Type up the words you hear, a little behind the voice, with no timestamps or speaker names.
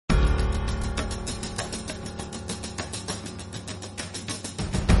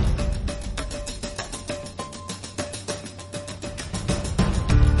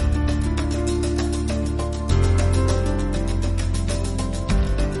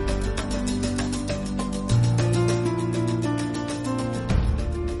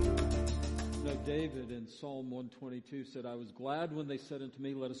Psalm 122 said, I was glad when they said unto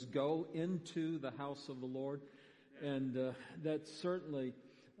me, let us go into the house of the Lord. And that's certainly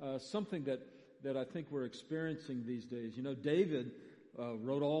something that I think we're experiencing these days. You know, David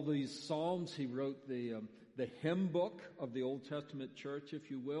wrote all these Psalms. He wrote the hymn book of the Old Testament church,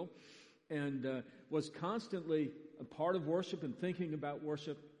 if you will, and was constantly a part of worship and thinking about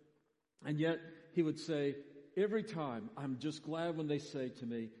worship. And yet he would say, every time, I'm just glad when they say to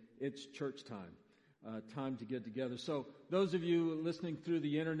me, it's church time, time to get together. So those of you listening through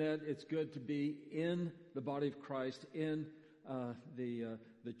the internet, it's good to be in the body of Christ, in the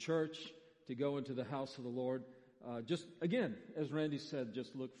church, to go into the house of the Lord. Just, again, as Randy said,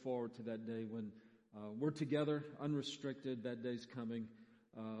 just look forward to that day when we're together, unrestricted. That day's coming.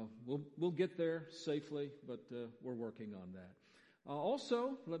 We'll get there safely, but we're working on that.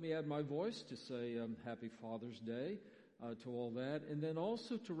 Also, let me add my voice to say Happy Father's Day to all that, and then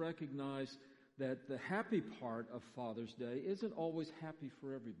also to recognize that the happy part of Father's Day isn't always happy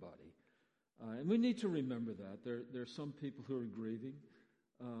for everybody. And we need to remember that. There are some people who are grieving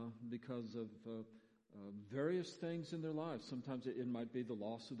because of various things in their lives. Sometimes it might be the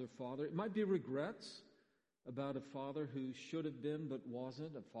loss of their father. It might be regrets about a father who should have been but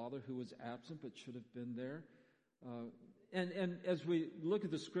wasn't, a father who was absent but should have been there. And as we look at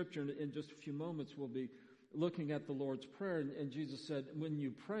the scripture in just a few moments, we'll be looking at the Lord's Prayer. And Jesus said, when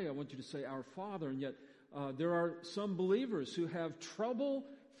you pray, I want you to say, Our Father. And yet there are some believers who have trouble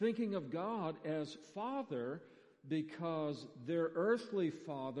thinking of God as Father because their earthly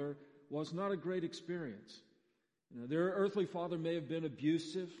father was not a great experience. You know, their earthly father may have been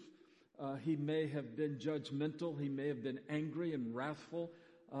abusive. He may have been judgmental. He may have been angry and wrathful.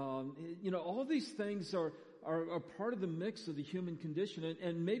 All these things are part of the mix of the human condition.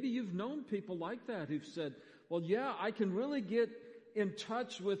 And maybe you've known people like that who've said, well, yeah, I can really get in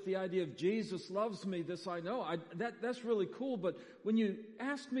touch with the idea of Jesus loves me, this I know. That's really cool. But when you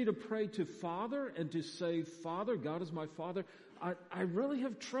ask me to pray to Father and to say, Father, God is my Father, I really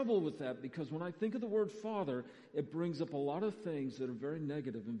have trouble with that, because when I think of the word Father, it brings up a lot of things that are very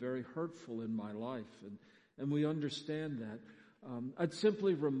negative and very hurtful in my life. And we understand that. I'd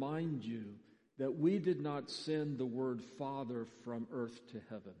simply remind you that we did not send the word Father from earth to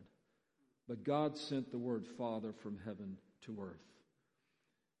heaven, but God sent the word Father from heaven to earth.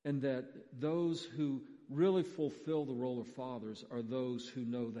 And that those who really fulfill the role of fathers are those who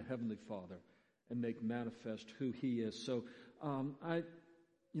know the Heavenly Father and make manifest who He is. So I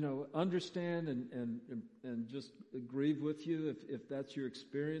understand and just grieve with you if that's your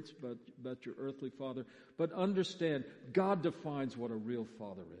experience about your earthly father. But understand, God defines what a real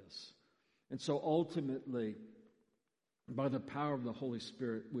father is. And so ultimately, by the power of the Holy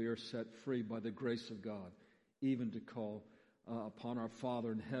Spirit, we are set free by the grace of God, even to call upon our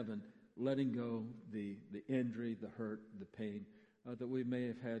Father in heaven, letting go the injury, the hurt, the pain that we may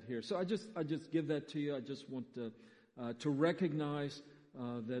have had here. So I just give that to you. I just want to recognize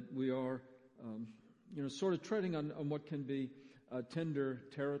that we are, sort of treading on what can be tender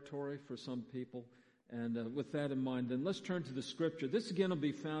territory for some people. And with that in mind, then let's turn to the Scripture. This again will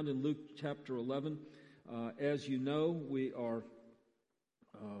be found in Luke chapter 11. As you know, we are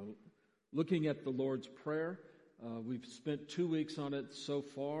looking at the Lord's Prayer. We've spent 2 weeks on it so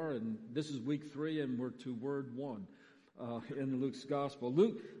far, and this is week 3, and we're to word 1 in Luke's Gospel.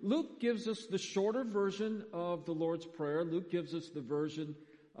 Luke gives us the shorter version of the Lord's Prayer. Luke gives us the version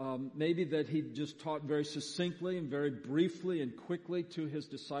maybe that he just taught very succinctly and very briefly and quickly to his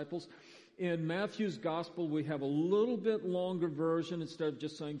disciples. In Matthew's Gospel, we have a little bit longer version. Instead of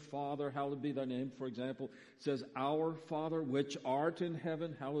just saying, Father, hallowed be thy name, for example, it says, Our Father, which art in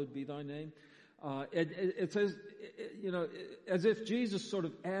heaven, hallowed be thy name. It says, as if Jesus sort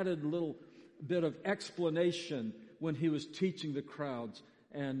of added a little bit of explanation when he was teaching the crowds,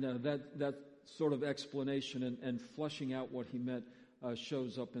 and that sort of explanation and fleshing out what he meant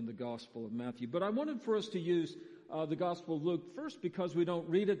shows up in the Gospel of Matthew. But I wanted for us to use the Gospel of Luke first because we don't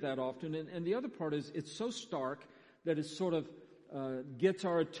read it that often, and the other part is it's so stark that it sort of gets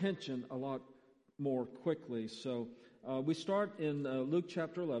our attention a lot more quickly. So we start in Luke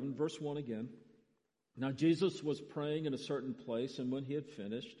chapter 11, verse 1 again. Now Jesus was praying in a certain place, and when he had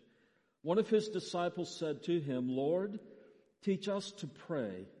finished, one of his disciples said to him, Lord, teach us to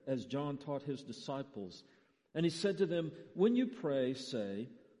pray, as John taught his disciples. And he said to them, when you pray, say,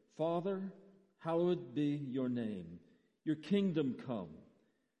 Father, hallowed be your name. Your kingdom come.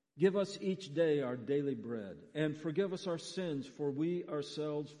 Give us each day our daily bread, and forgive us our sins, for we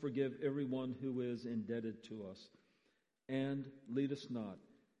ourselves forgive everyone who is indebted to us. And lead us not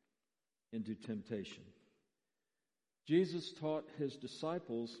into temptation. Jesus taught his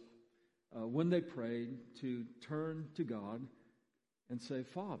disciples when they prayed, to turn to God and say,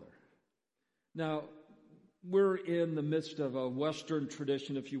 Father. Now, we're in the midst of a Western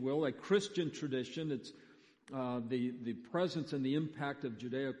tradition, if you will, a Christian tradition. It's the presence and the impact of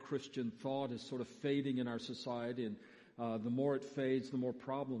Judeo-Christian thought is sort of fading in our society, and the more it fades, the more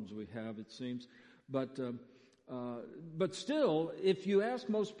problems we have, it seems. But still, if you ask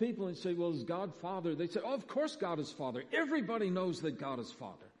most people and say, well, is God Father? They say, oh, of course God is Father. Everybody knows that God is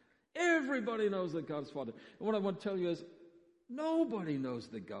Father. Everybody knows that God is Father. And what I want to tell you is, nobody knows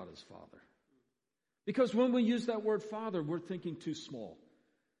that God is Father. Because when we use that word Father, we're thinking too small.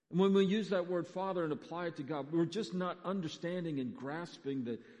 And when we use that word Father and apply it to God, we're just not understanding and grasping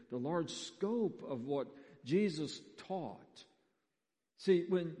the large scope of what Jesus taught. See,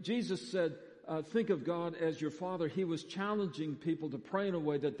 when Jesus said, think of God as your Father, he was challenging people to pray in a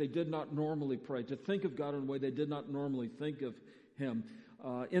way that they did not normally pray, to think of God in a way they did not normally think of him.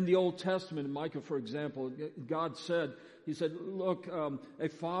 In the Old Testament, in Micah, for example, God said, he said, look, a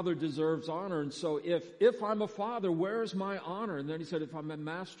father deserves honor. And so if I'm a father, where's my honor? And then he said, if I'm a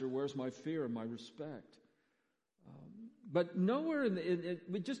master, where's my fear and my respect? But nowhere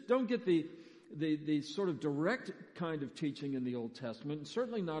we just don't get the sort of direct kind of teaching in the Old Testament, and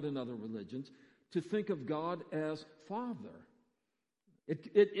certainly not in other religions, to think of God as Father.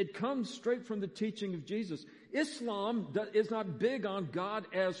 It comes straight from the teaching of Jesus. Islam is not big on God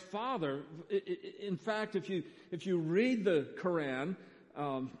as Father. In fact, if you read the Quran,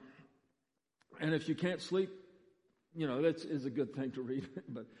 and if you can't sleep, that is a good thing to read.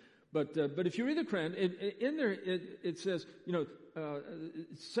 But if you read the Quran, in there it says,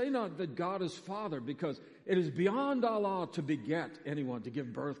 say not that God is Father, because it is beyond Allah to beget anyone, to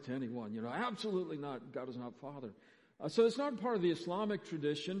give birth to anyone. Absolutely not. God is not Father. So it's not part of the Islamic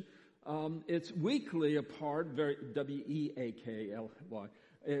tradition. It's weakly a part, very W-E-A-K-L-Y.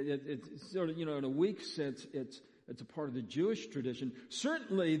 It's sort of, in a weak sense, it's a part of the Jewish tradition.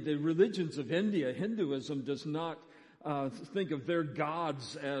 Certainly the religions of India, Hinduism, does not think of their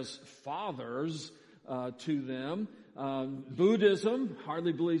gods as fathers to them. Buddhism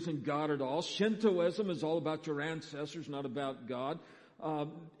hardly believes in God at all. Shintoism is all about your ancestors, not about God.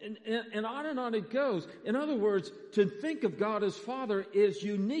 And on it goes. In other words, to think of God as Father is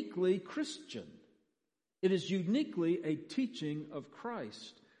uniquely Christian. It is uniquely a teaching of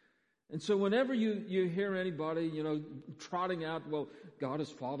Christ. And so whenever you hear anybody, trotting out, well, God is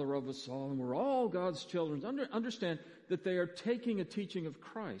Father of us all, and we're all God's children, understand that they are taking a teaching of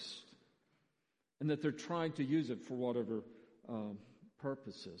Christ, and that they're trying to use it for whatever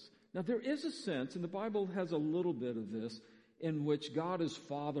purposes. Now, there is a sense, and the Bible has a little bit of this, in which God is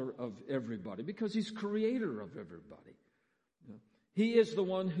Father of everybody, because he's creator of everybody. He is the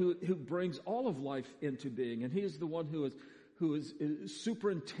one who brings all of life into being, and he is the one who is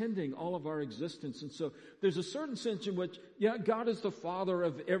superintending all of our existence. And so there's a certain sense in which, God is the Father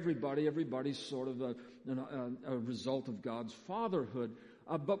of everybody. Everybody's sort of a result of God's fatherhood.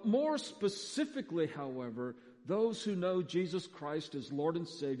 But more specifically, however, those who know Jesus Christ as Lord and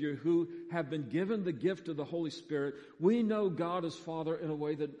Savior, who have been given the gift of the Holy Spirit, we know God as Father in a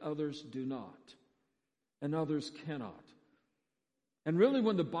way that others do not, and others cannot. And really,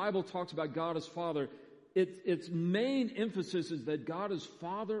 when the Bible talks about God as Father, its main emphasis is that God is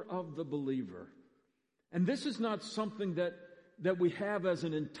Father of the believer. And this is not something that we have as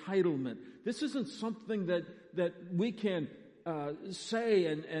an entitlement. This isn't something that we can say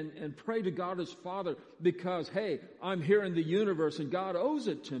and pray to God as Father because, hey, I'm here in the universe and God owes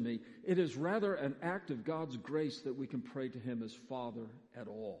it to me. It is rather an act of God's grace that we can pray to him as Father at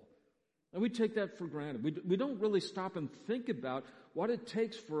all. And we take that for granted. We don't really stop and think about what it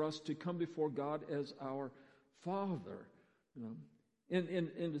takes for us to come before God as our Father.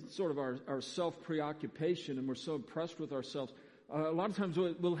 In sort of our self-preoccupation, and we're so impressed with ourselves, a lot of times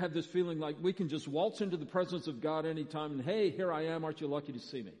we'll have this feeling like we can just waltz into the presence of God anytime and, hey, here I am, aren't you lucky to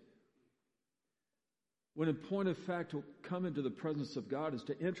see me? When in point of fact, to come into the presence of God is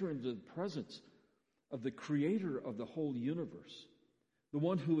to enter into the presence of the Creator of the whole universe, the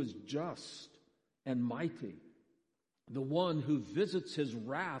one who is just and mighty, the one who visits his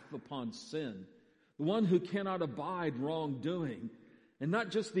wrath upon sin, the one who cannot abide wrongdoing, and not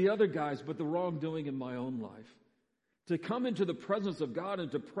just the other guys, but the wrongdoing in my own life. To come into the presence of God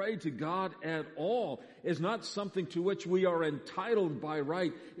and to pray to God at all is not something to which we are entitled by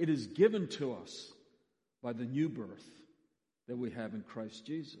right. It is given to us by the new birth that we have in Christ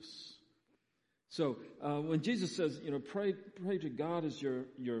Jesus. So when Jesus says, pray to God as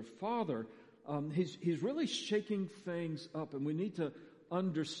your Father, he's really shaking things up, and we need to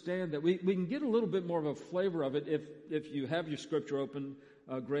understand that. We can get a little bit more of a flavor of it if you have your scripture open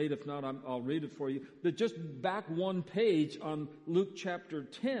great. If not, I'll read it for you. But just back one page on Luke chapter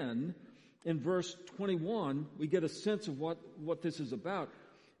 10, in verse 21, we get a sense of what this is about.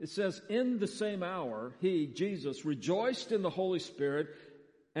 It says, in the same hour, he, Jesus, rejoiced in the Holy Spirit,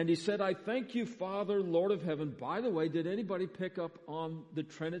 and he said, I thank you, Father, Lord of heaven. By the way, did anybody pick up on the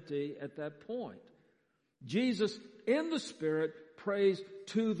Trinity at that point? Jesus, in the Spirit, prays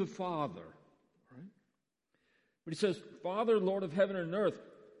to the Father. Right? But he says, Father, Lord of heaven and earth,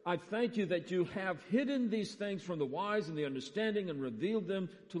 I thank you that you have hidden these things from the wise and the understanding and revealed them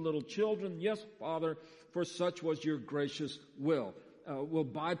to little children. Yes, Father, for such was your gracious will. We'll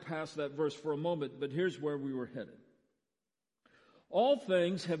bypass that verse for a moment, but here's where we were headed. All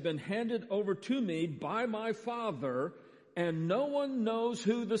things have been handed over to me by my Father, and no one knows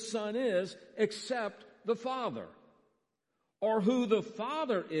who the Son is except the Father, or who the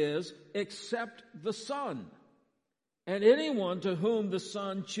Father is except the Son, and anyone to whom the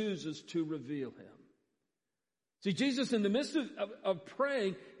Son chooses to reveal him. See, Jesus, in the midst of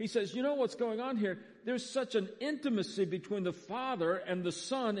praying, he says, you know what's going on here? There's such an intimacy between the Father and the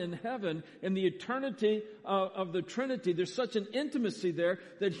Son in heaven, in the eternity of the Trinity. There's such an intimacy there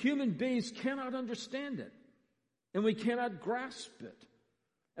that human beings cannot understand it. And we cannot grasp it.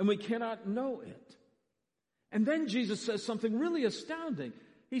 And we cannot know it. And then Jesus says something really astounding.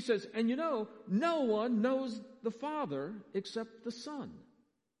 He says, and you know, no one knows the Father except the Son.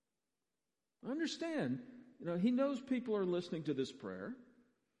 Understand, he knows people are listening to this prayer.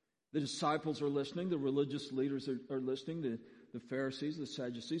 The disciples are listening. The religious leaders are listening. The Pharisees, the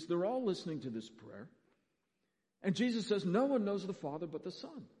Sadducees, they're all listening to this prayer. And Jesus says, no one knows the Father but the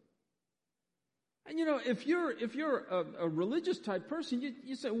Son. And if you're a religious type person,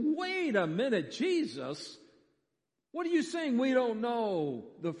 you say, wait a minute, Jesus, what are you saying? We don't know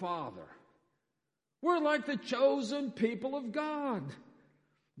the Father. We're like the chosen people of God.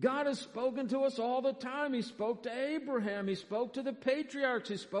 God has spoken to us all the time. He spoke to Abraham. He spoke to the patriarchs.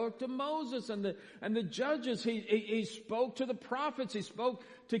 He spoke to Moses and the judges. He spoke to the prophets. He spoke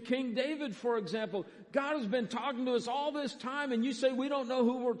to King David, for example. God has been talking to us all this time, and you say we don't know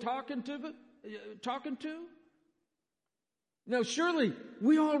who we're talking to? Now, surely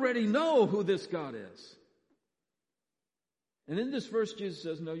we already know who this God is. And in this verse, Jesus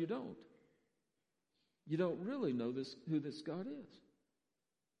says, no, you don't. You don't really know who this God is.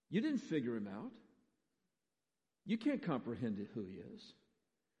 You didn't figure him out. You can't comprehend who he is.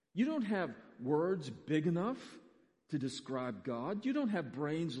 You don't have words big enough to describe God. You don't have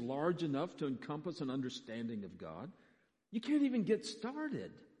brains large enough to encompass an understanding of God. You can't even get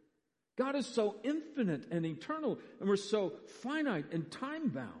started. God is so infinite and eternal, and we're so finite and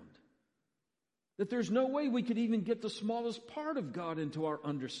time-bound that there's no way we could even get the smallest part of God into our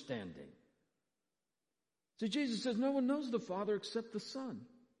understanding. So Jesus says, no one knows the Father except the Son.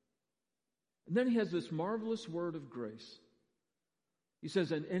 And then he has this marvelous word of grace. He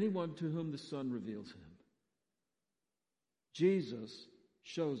says, and anyone to whom the Son reveals him. Jesus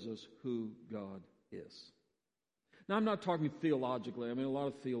shows us who God is. Now, I'm not talking theologically. I mean, a lot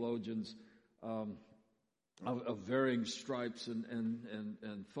of theologians of varying stripes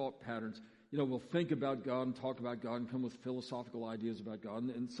and thought patterns, will think about God and talk about God and come with philosophical ideas about God,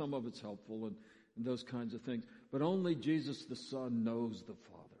 and some of it's helpful and those kinds of things. But only Jesus the Son knows the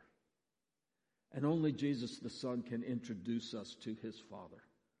Father. And only Jesus the Son can introduce us to his Father.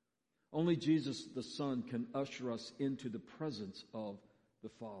 Only Jesus the Son can usher us into the presence of the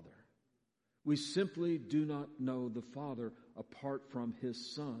Father. We simply do not know the Father apart from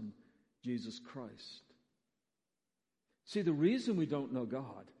his Son, Jesus Christ. See, the reason we don't know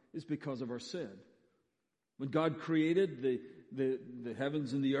God is because of our sin. When God created the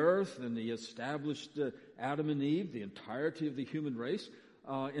heavens and the earth, and he established Adam and Eve, the entirety of the human race,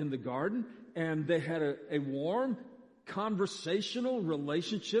 in the garden, and they had a warm, conversational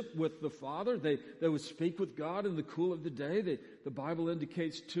relationship with the Father. They would speak with God in the cool of the day. The Bible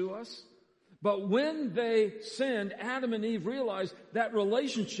indicates to us. But when they sinned, Adam and Eve realized that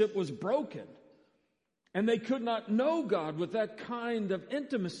relationship was broken. And they could not know God with that kind of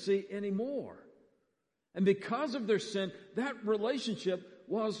intimacy anymore. And because of their sin, that relationship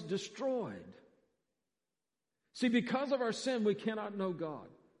was destroyed. See, because of our sin, we cannot know God.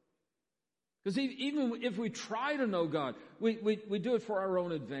 Because even if we try to know God, we do it for our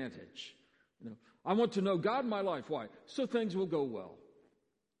own advantage. I want to know God in my life. Why? So things will go well.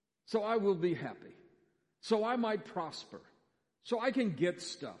 So I will be happy. So I might prosper. So I can get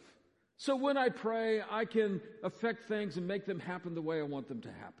stuff. So when I pray, I can affect things and make them happen the way I want them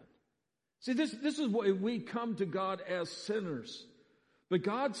to happen. See, this is why we come to God as sinners. But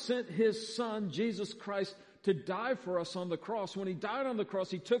God sent his Son, Jesus Christ, to die for us on the cross. When He died on the cross,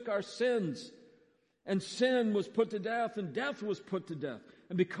 He took our sins. And sin was put to death, and death was put to death.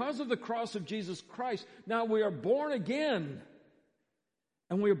 And because of the cross of Jesus Christ, now we are born again.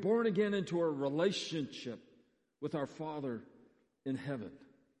 And we are born again into a relationship with our Father in heaven.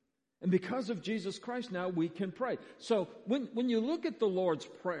 And because of Jesus Christ, now we can pray. So when you look at the Lord's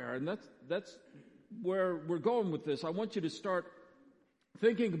Prayer, and that's where we're going with this, I want you to start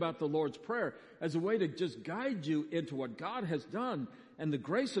thinking about the Lord's Prayer as a way to just guide you into what God has done and the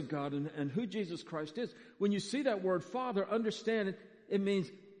grace of God and who Jesus Christ is. When you see that word Father, understand it means,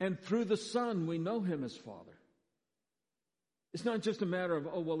 and through the Son we know Him as Father. It's not just a matter of,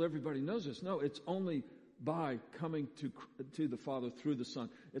 oh, well, everybody knows this. No, it's only by coming to the Father through the Son.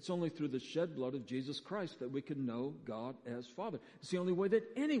 It's only through the shed blood of Jesus Christ that we can know God as Father. It's the only way that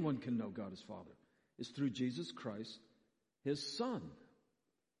anyone can know God as Father, is through Jesus Christ, His Son.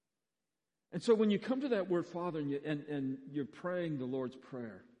 And so when you come to that word Father and you're praying the Lord's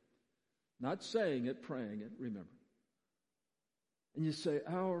Prayer, not saying it, praying it, remember. And you say,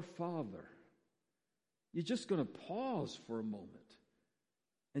 Our Father, you're just going to pause for a moment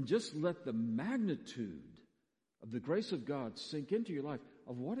and just let the magnitude of the grace of God sink into your life,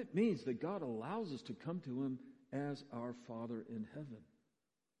 of what it means that God allows us to come to Him as our Father in heaven.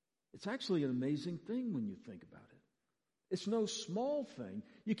 It's actually an amazing thing when you think about it. It's no small thing.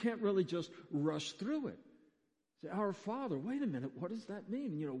 You can't really just rush through it. Say, Our Father, wait a minute, what does that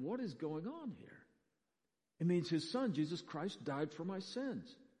mean? What is going on here? It means His Son, Jesus Christ, died for my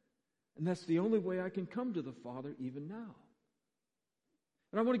sins. And that's the only way I can come to the Father even now.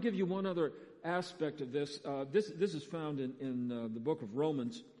 And I want to give you one other aspect of this. This is found in the book of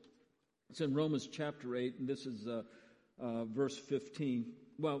Romans. It's in Romans chapter 8, and this is verse 15.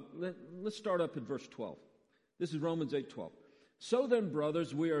 Well, let's start up at verse 12. This is Romans 8:12. So then,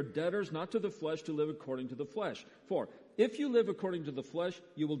 brothers, we are debtors not to the flesh to live according to the flesh. For if you live according to the flesh,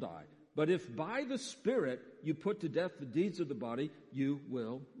 you will die. But if by the Spirit you put to death the deeds of the body, you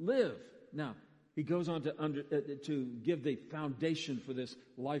will live. Now, he goes on to give the foundation for this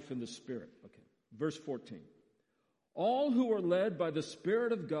life in the Spirit. Okay, verse 14. All who are led by the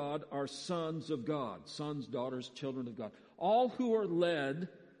Spirit of God are sons of God. Sons, daughters, children of God. All who are led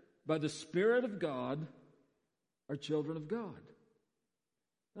by the Spirit of God are children of God.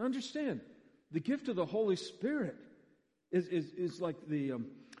 Now understand, the gift of the Holy Spirit is like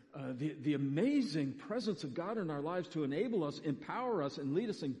the amazing presence of God in our lives to enable us, empower us, and lead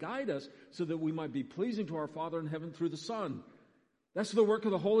us and guide us so that we might be pleasing to our Father in heaven through the Son. That's the work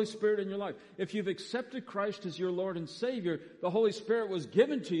of the Holy Spirit in your life. If you've accepted Christ as your Lord and Savior, the Holy Spirit was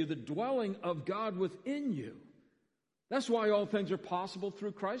given to you, the dwelling of God within you. That's why all things are possible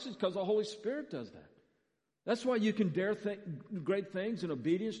through Christ, is because the Holy Spirit does that. That's why you can dare great things in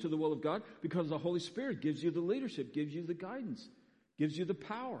obedience to the will of God, because the Holy Spirit gives you the leadership, gives you the guidance, gives you the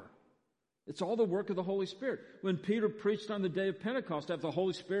power. It's all the work of the Holy Spirit. When Peter preached on the day of Pentecost, after the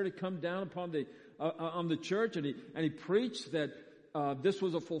Holy Spirit had come down upon on the church, and he preached that this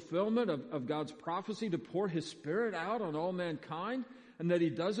was a fulfillment of God's prophecy to pour His Spirit out on all mankind, and that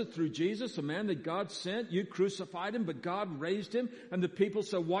He does it through Jesus, a man that God sent. You crucified Him, but God raised Him. And the people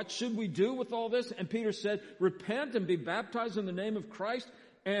said, what should we do with all this? And Peter said, repent and be baptized in the name of Christ,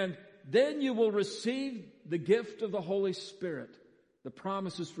 and then you will receive the gift of the Holy Spirit. The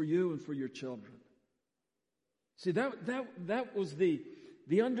promises for you and for your children. See, that was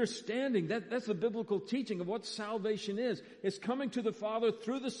the understanding. That's the biblical teaching of what salvation is. It's coming to the Father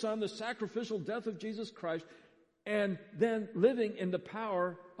through the Son, the sacrificial death of Jesus Christ, and then living in the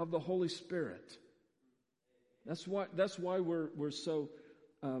power of the Holy Spirit. That's why we're so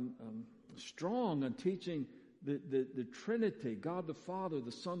strong on teaching the Trinity, God the Father,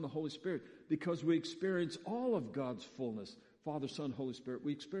 the Son, the Holy Spirit, because we experience all of God's fullness, Father, Son, Holy Spirit.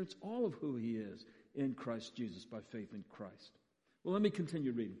 We experience all of who He is in Christ Jesus by faith in Christ. Well, let me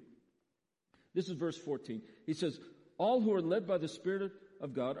continue reading. This is verse 14. He says, all who are led by the Spirit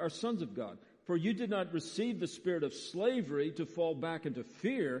of God are sons of God. For you did not receive the spirit of slavery to fall back into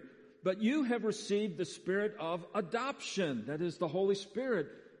fear, but you have received the spirit of adoption. That is, the Holy Spirit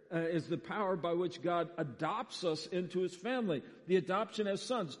is the power by which God adopts us into His family. The adoption as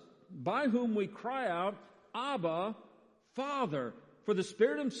sons, by whom we cry out, Abba, Father. For the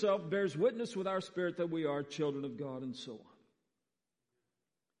Spirit Himself bears witness with our spirit that we are children of God, and so on.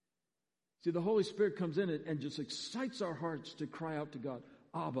 See, the Holy Spirit comes in and just excites our hearts to cry out to God,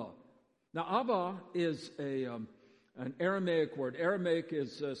 Abba. Now, Abba is an Aramaic word. Aramaic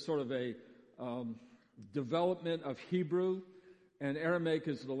is sort of a development of Hebrew, and Aramaic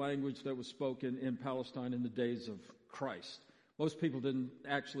is the language that was spoken in Palestine in the days of Christ. Most people didn't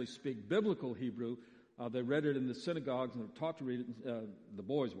actually speak biblical Hebrew. They read it in the synagogues and they were taught to read it. The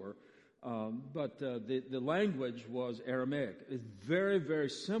boys were. But the language was Aramaic. It's very, very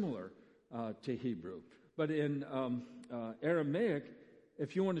similar to Hebrew. But in Aramaic,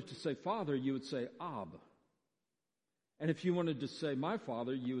 if you wanted to say father, you would say Ab. And if you wanted to say my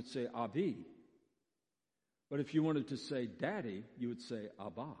father, you would say Abi. But if you wanted to say daddy, you would say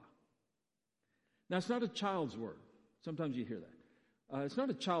Abba. Now, it's not a child's word. Sometimes you hear that. It's not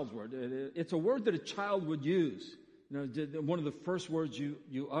a child's word. It's a word that a child would use. You know, one of the first words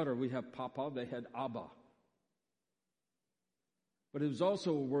you utter, we have Papa, they had Abba. But it was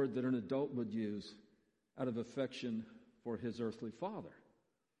also a word that an adult would use out of affection for his earthly father.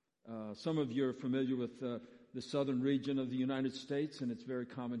 Some of you are familiar with the southern region of the United States, and it's very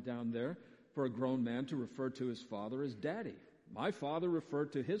common down there for a grown man to refer to his father as daddy. My father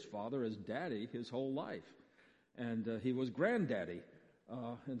referred to his father as daddy his whole life. And he was granddaddy,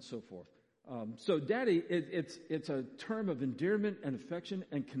 and so forth. So daddy, it's a term of endearment and affection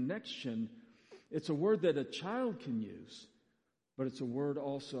and connection. It's a word that a child can use, but it's a word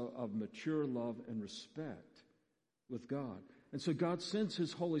also of mature love and respect with God. And so God sends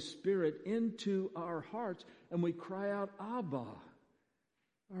His Holy Spirit into our hearts, and we cry out, Abba,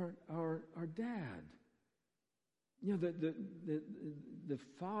 our dad. You know, the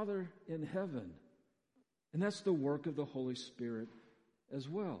Father in heaven. And that's the work of the Holy Spirit as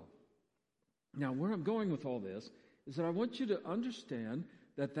well. Now, where I'm going with all this is that I want you to understand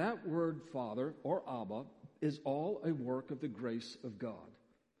that that word Father or Abba is all a work of the grace of God.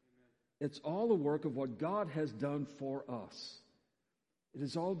 It's all a work of what God has done for us. It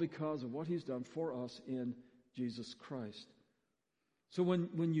is all because of what He's done for us in Jesus Christ. So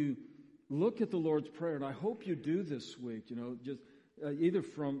when you look at the Lord's Prayer, and I hope you do this week, you know, just either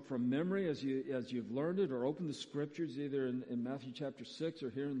from memory as you've learned it, or open the Scriptures either in Matthew chapter 6 or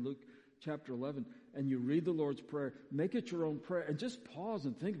here in Luke chapter 11, and you read the Lord's Prayer, make it your own prayer, and just pause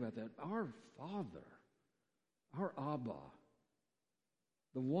and think about that. Our Father, our Abba,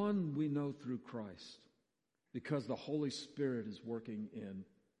 the one we know through Christ, because the Holy Spirit is working in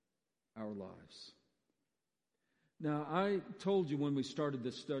our lives. Now, I told you when we started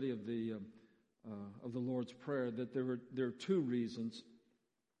this study of the Lord's Prayer that there are two reasons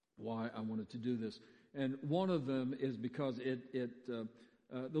why I wanted to do this, and one of them is because the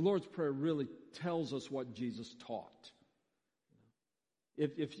Lord's Prayer really tells us what Jesus taught.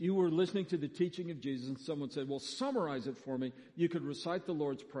 If you were listening to the teaching of Jesus and someone said, well, summarize it for me, you could recite the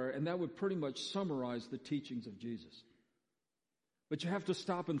Lord's Prayer, and that would pretty much summarize the teachings of Jesus. But you have to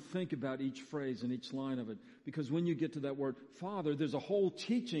stop and think about each phrase and each line of it, because when you get to that word Father, there's a whole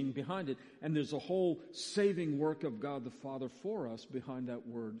teaching behind it, and there's a whole saving work of God the Father for us behind that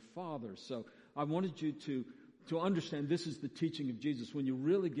word Father. So I wanted you to understand this is the teaching of Jesus when you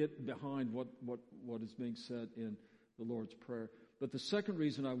really get behind what is being said in the Lord's Prayer. But the second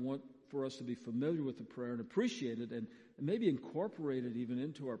reason I want for us to be familiar with the prayer and appreciate it and maybe incorporate it even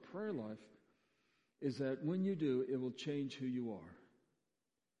into our prayer life is that when you do, it will change who you are.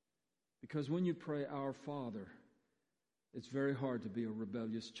 Because when you pray, Our Father, it's very hard to be a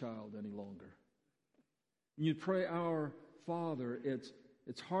rebellious child any longer. When you pray, Our Father,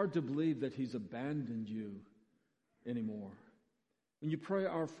 it's hard to believe that He's abandoned you anymore. When you pray,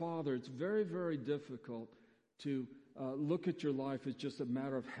 Our Father, it's very, very difficult to look at your life as just a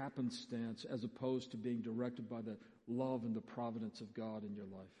matter of happenstance as opposed to being directed by the love and the providence of God in your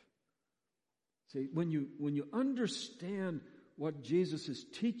life. See, when you understand what Jesus is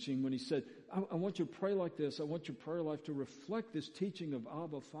teaching when He said, I want you to pray like this. I want your prayer life to reflect this teaching of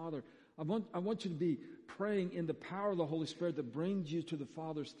Abba, Father. I want you to be praying in the power of the Holy Spirit that brings you to the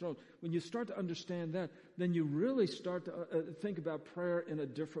Father's throne. When you start to understand that, then you really start to think about prayer in a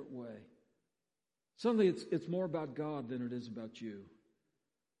different way. Suddenly it's more about God than it is about you.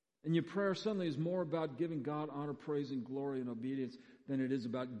 And your prayer suddenly is more about giving God honor, praise, and glory and obedience than it is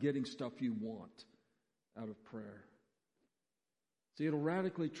about getting stuff you want out of prayer. See, it'll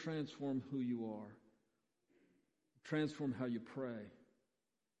radically transform who you are, transform how you pray.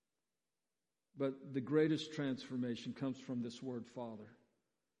 But the greatest transformation comes from this word, Father.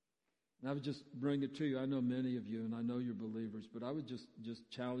 And I would just bring it to you. I know many of you, and I know you're believers, but I would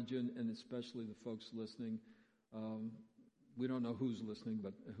just challenge you, and especially the folks listening. We don't know who's listening,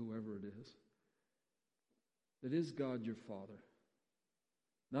 but whoever it is. That is God your Father.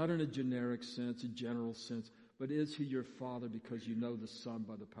 Not in a generic sense, a general sense, but is He your Father because you know the Son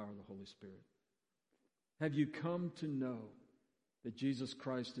by the power of the Holy Spirit? Have you come to know that Jesus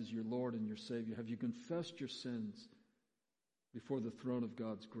Christ is your Lord and your Savior? Have you confessed your sins before the throne of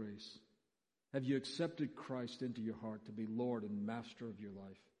God's grace? Have you accepted Christ into your heart to be Lord and Master of your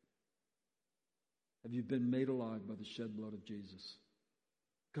life? Have you been made alive by the shed blood of Jesus?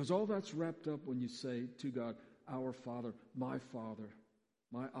 Because all that's wrapped up when you say to God, our Father, my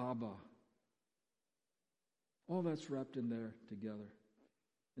Abba. All that's wrapped in there together.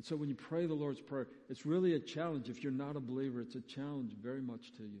 And so when you pray the Lord's Prayer, it's really a challenge. If you're not a believer, it's a challenge very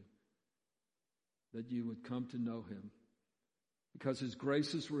much to you that you would come to know Him. Because His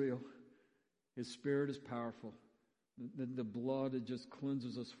grace is real. His Spirit is powerful. The blood, it just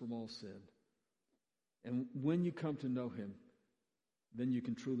cleanses us from all sin. And when you come to know Him, then you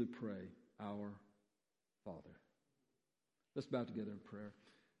can truly pray, our Father. Let's bow together in prayer.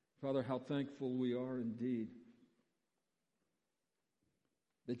 Father, how thankful we are indeed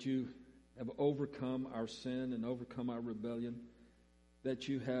that you have overcome our sin and overcome our rebellion, that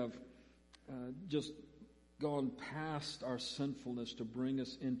you have just gone past our sinfulness to bring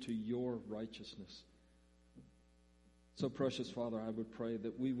us into your righteousness. So, precious Father, I would pray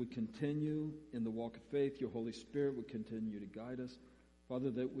that we would continue in the walk of faith. Your Holy Spirit would continue to guide us. Father,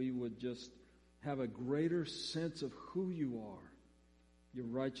 that we would just have a greater sense of who you are, your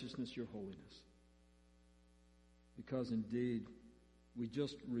righteousness, your holiness. Because indeed, we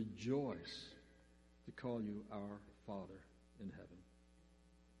just rejoice to call you our Father in heaven.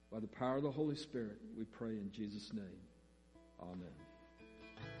 By the power of the Holy Spirit, we pray in Jesus' name. Amen.